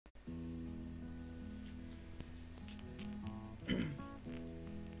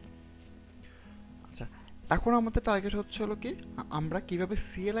এখন আমাদের টার্গেট হচ্ছে হলো কি আমরা কিভাবে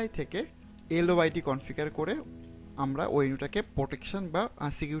CLI থেকে LOID কনফিগার করে আমরা ওএনইউটাকে প্রোটেকশন বা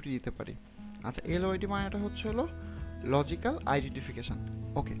সিকিউরিটি দিতে পারি। আচ্ছা, LOID মানেটা হচ্ছে হলো লজিক্যাল আইডেন্টিফিকেশন।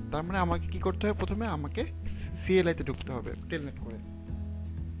 ওকে, তার মানে আমাকে কি করতে হবে? প্রথমে আমাকে CLI তে ঢুকতে হবে টেলনেট করে।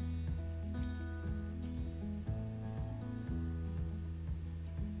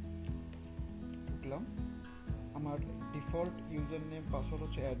 ঢুকলাম, আমার ডিফল্ট ইউজার নেম পাসওয়ার্ড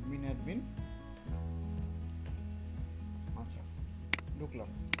হচ্ছে অ্যাডমিন। আচ্ছা, ঢুকলাম।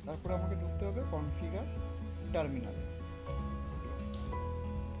 তারপরে আমাকে ঢুকতে হবে কনফিগার টার্মিনালে।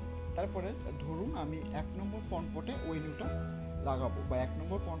 তারপরে ধরুন আমি 1 নম্বর পয়েন্টে ওয়েনিউটা লাগাবো, বা 1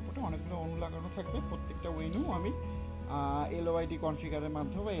 নম্বর পয়েন্টে অনেকগুলো অনু লাগানো থাকবে। প্রত্যেকটা ওয়েনিউ আমি LOID কনফিগারের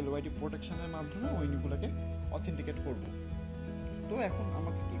মাধ্যমে বা LOID প্রোটেকশনের মাধ্যমে ওয়েনিউগুলোকে অথেন্টিকেট করব। তো এখন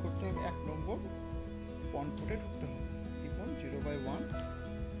আমাকে কি করতে হবে? 1 নম্বর পয়েন্টে ঢুকতে হবে। EPON 0/1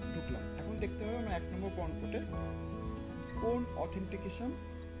 ঢুকলাম। এখন দেখতে হবে আমার 1 নম্বর পয়েন্টে কোন অথেন্টিকেশন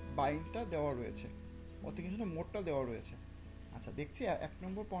বাইন্ডটা দেওয়া রয়েছে, অথেন্টিকেশন মোডটা দেওয়া রয়েছে। আচ্ছা, দেখছি 1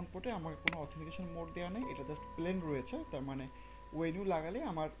 নম্বর পয়েন্টে আমাকে কোনো অথেন্টিকেশন মোড দেওয়া নেই, এটা জাস্ট প্লেন রয়েছে। তার মানে ওয়েনিউ লাগালে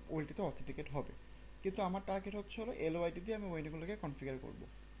আমার ওয়েলটিতে অথেন্টিকেট হবে। কিন্তু আমার টার্গেট হচ্ছে হলো LOID দিয়ে আমি ওয়েনিউগুলোকে কনফিগার করব।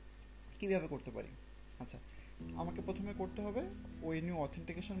 কীভাবে করতে পারি? আচ্ছা, আমাকে প্রথমে করতে হবে ওয়েনিউ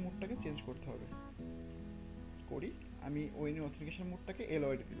অথেন্টিকেশন মোডটাকে চেঞ্জ করতে হবে। করি, আমি ওয়েনিউ অথেন্টিকেশন মোডটাকে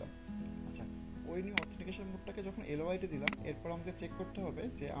LOID দিলাম। আচ্ছা, ওয়েনিউ অথেন্টিকেশন মোডটাকে যখন LOID দিলাম, এরপর আমাকে চেক করতে হবে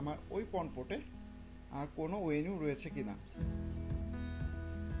যে আমার ওই পয়েন্টে আর কোনো ওয়েনিউ রয়েছে কিনা।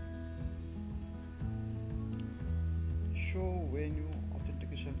 Show ওয়েনিউ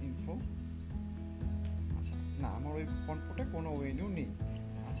authentication info. আচ্ছা, না, আমার ওই পয়েন্টে কোনো ওয়েনিউ নেই।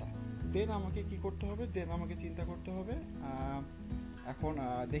 আচ্ছা, দেন আমাকে কি করতে হবে? দেন আমাকে চিন্তা করতে হবে, এখন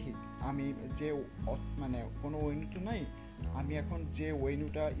দেখি আমি যে মানে কোনো ওয়েনিউ তো নাই, আমি এখন যে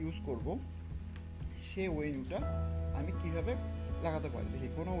ওয়েনিউটা ইউজ করব সে ওয়েনিউটা আমি কিভাবে লাগাতে পারি। দেখি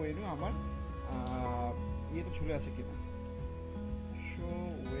কোনো ওয়েনিউ আমার ইয়েতে ঝুলে আছে কিনা। Show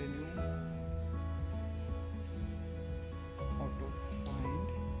ওয়েনিউ auto find.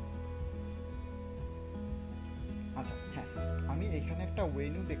 আচ্ছা, হ্যাঁ, আমি এখানে একটা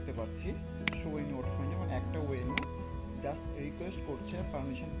ওয়েনিউ দেখতে পাচ্ছি। শো ওয়েনিউ অটো ফাইন্ড, মানে একটা ওয়েনিউ জাস্ট রিকোয়েস্ট করছে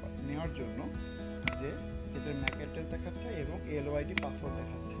পারমিশন নেওয়ার জন্য, যে যেটার ম্যাক অ্যাড্রেস দেখাচ্ছে এবং LOID পাসওয়ার্ড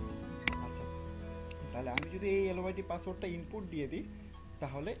দেখাচ্ছে। আচ্ছা, তাহলে আমি যদি এই LOID পাসওয়ার্ডটা ইনপুট দিয়ে দিই,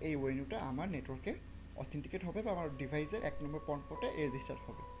 তাহলে এই ওয়েনিউটা আমার নেটওয়ার্কে অথেন্টিকেট হবে বা আমার ডিভাইসের 1 নম্বর পয়েন্টে রেজিস্টার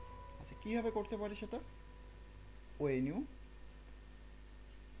হবে। আচ্ছা, কীভাবে করতে পারি সেটা? ওয়েনিউ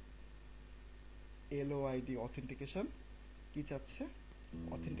LOID অথেন্টিকেশন কি চাচ্ছে?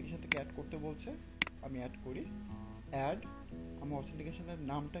 অথেন্টিকেশনটাকে অ্যাড করতে বলছে, আমি অ্যাড করি। অ্যাড, আমার অথেন্টিকেশনের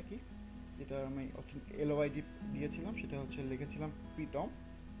নামটা কি, যেটা আমি LOID দিয়েছিলাম সেটা হচ্ছে লিখেছিলাম পিটম।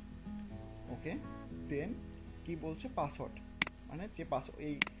 ওকে, দেন কি বলছে? পাসওয়ার্ড, মানে যে পাসওয়ার্ড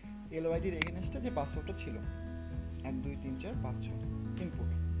এই LOIDর এগেনস্টে যে পাসওয়ার্ডটা ছিল 1 2 3 4 5 6 ইনপুট।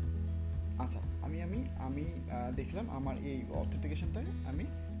 আচ্ছা, আমি আমি আমি দেখলাম আমার এই অথেন্টিকেশনটা আমি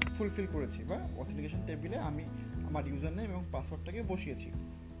ফুলফিল করেছি, বা অথেন্টিকেশন টেবিলে আমি আমার ইউজার নেম এবং পাসওয়ার্ডটাকে বসিয়েছি।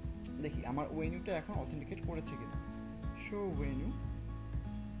 দেখি আমার ওয়েনিউটা এখন অথেন্টিকেট করেছে কিনা। Show ওয়েনিউ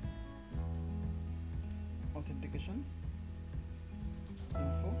authentication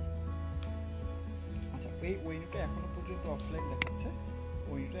info. আচ্ছা, এই ওয়েনিউটা এখনো পর্যন্ত অফলাইন দেখাচ্ছে,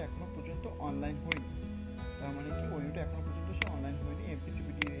 ওয়েনিউটা এখনো পর্যন্ত অনলাইন হয়নি। তার মানে কি ওয়েনিউটা এখনো পর্যন্ত সে অনলাইন হয়নি,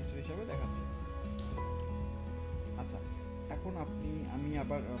 এমপিটিবিডি রেজিস্টার হিসাবে দেখাচ্ছে। আচ্ছা, এখন আমি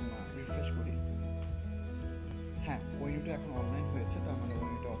আবার রিফ্রেশ করি। হ্যাঁ, ওয়েনিউটা এখন অনলাইন হয়েছে, তার মানে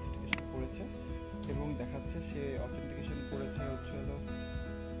ওয়েনিউটা অথেন্টিকেশন করেছে এবং দেখাচ্ছে সে অথেন্টিকেশন করেছে হচ্ছে হলো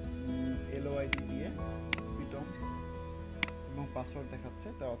LOID দিয়ে পিটম, এবং পাসওয়ার্ড দেখাচ্ছে,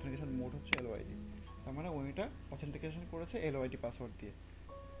 তার অথেন্টিকেশন মোড হচ্ছে LOID। তার মানে ওয়েনিউটা অথেন্টিকেশন করেছে LOID পাসওয়ার্ড দিয়ে।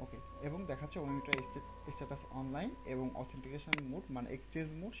 ওকে, এবং দেখাচ্ছে ওয়েনিউটা স্ট্যাটাস অনলাইন এবং অথেন্টিকেশন মোড মানে এক্সচেঞ্জ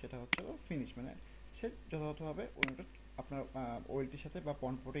মোড সেটা হচ্ছে ফিনিশ, মানে সে যথাযথভাবে ওয়েনিউটা আপনার ওয়েলটির সাথে বা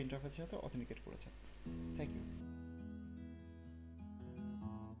পয়েন্ট ইন্টারফেসের সাথে অথেন্টিকেট করেছে। Thank you.